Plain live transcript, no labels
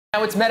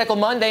Now it's Medical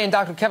Monday, and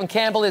Dr. Kevin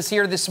Campbell is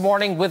here this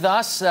morning with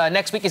us.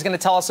 Next week, he's going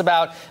to tell us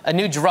about a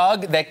new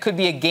drug that could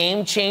be a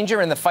game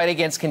changer in the fight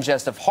against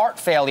congestive heart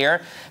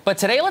failure. But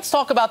today, let's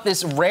talk about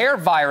this rare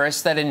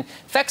virus that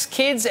infects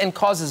kids and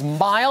causes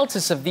mild to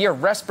severe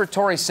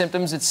respiratory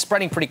symptoms. It's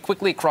spreading pretty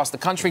quickly across the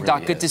country. Really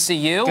Doc, good to see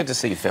you. Good to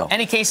see you, Phil.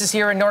 Any cases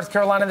here in North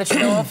Carolina that you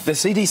know of? The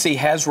CDC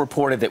has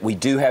reported that we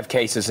do have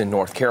cases in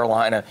North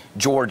Carolina,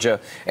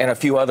 Georgia, and a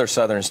few other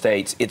southern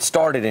states. It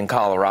started in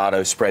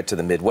Colorado, spread to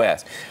the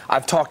Midwest.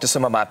 I've talked to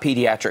some of my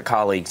pediatric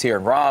colleagues here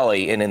in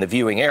Raleigh and in the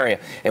viewing area,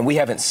 and we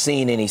haven't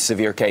seen any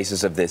severe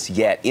cases of this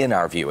yet in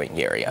our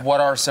viewing area.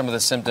 What are some of the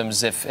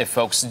symptoms if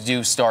folks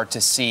do start to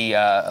see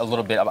a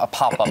little bit of a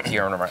pop-up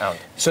here and around?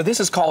 So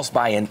this is caused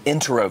by an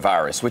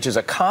enterovirus, which is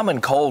a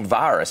common cold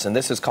virus, and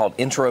this is called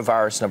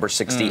enterovirus number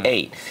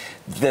 68.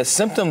 The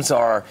symptoms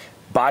are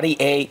body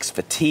aches,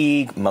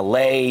 fatigue,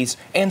 malaise,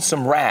 and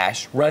some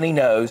rash, runny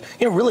nose,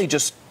 really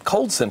just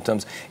cold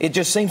symptoms. It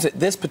just seems that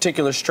this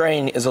particular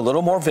strain is a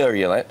little more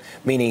virulent,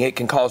 meaning it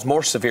can cause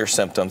more severe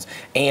symptoms,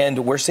 and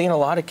we're seeing a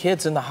lot of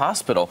kids in the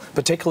hospital,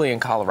 particularly in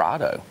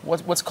Colorado.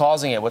 What's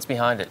causing it? What's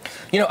behind it?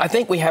 I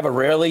think we have a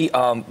really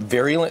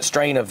virulent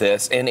strain of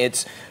this, and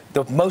it's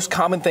the most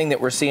common thing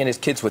that we're seeing is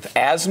kids with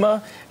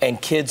asthma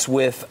and kids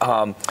with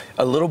a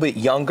little bit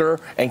younger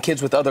and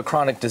kids with other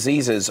chronic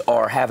diseases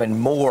are having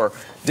more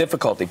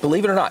difficulty.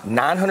 Believe it or not,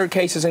 900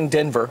 cases in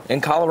Denver,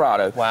 in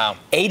Colorado. Wow.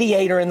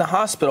 88 are in the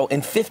hospital,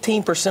 and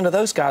 15% of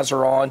those guys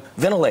are on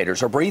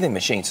ventilators or breathing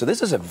machines. So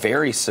this is a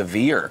very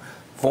severe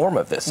form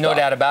of this stuff. No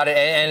doubt about it.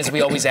 And as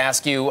we always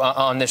ask you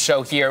on the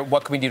show here,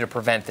 what can we do to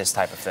prevent this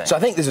type of thing? So I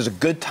think this is a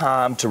good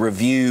time to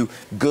review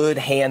good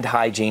hand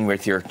hygiene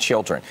with your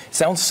children.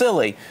 Sounds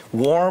silly.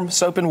 Warm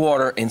soap and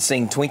water and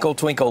sing Twinkle,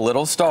 Twinkle,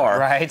 Little Star.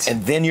 Right.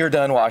 And then you're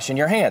done washing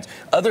your hands.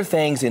 Other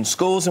things in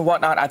schools and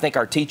whatnot, I think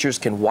our teachers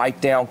can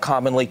wipe down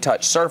commonly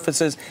touched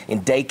surfaces.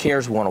 In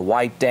daycares, we want to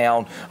wipe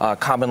down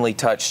commonly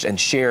touched and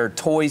shared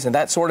toys and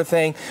that sort of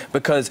thing,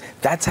 because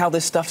that's how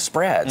this stuff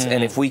spreads.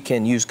 And if we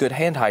can use good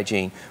hand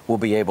hygiene, we'll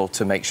be able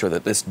to make sure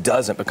that this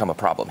doesn't become a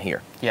problem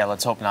here. Yeah,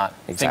 let's hope not.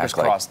 Exactly. Fingers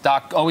crossed.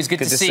 Doc, always good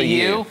to see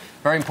you.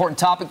 Very important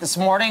topic this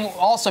morning.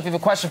 Also, if you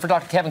have a question for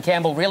Dr. Kevin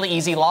Campbell, really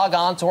easy. Log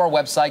on to our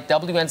website,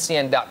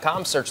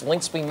 WNCN.com. Search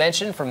links we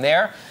mentioned. From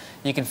there,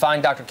 you can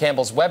find Dr.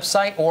 Campbell's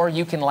website, or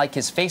you can like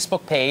his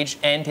Facebook page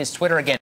and his Twitter again.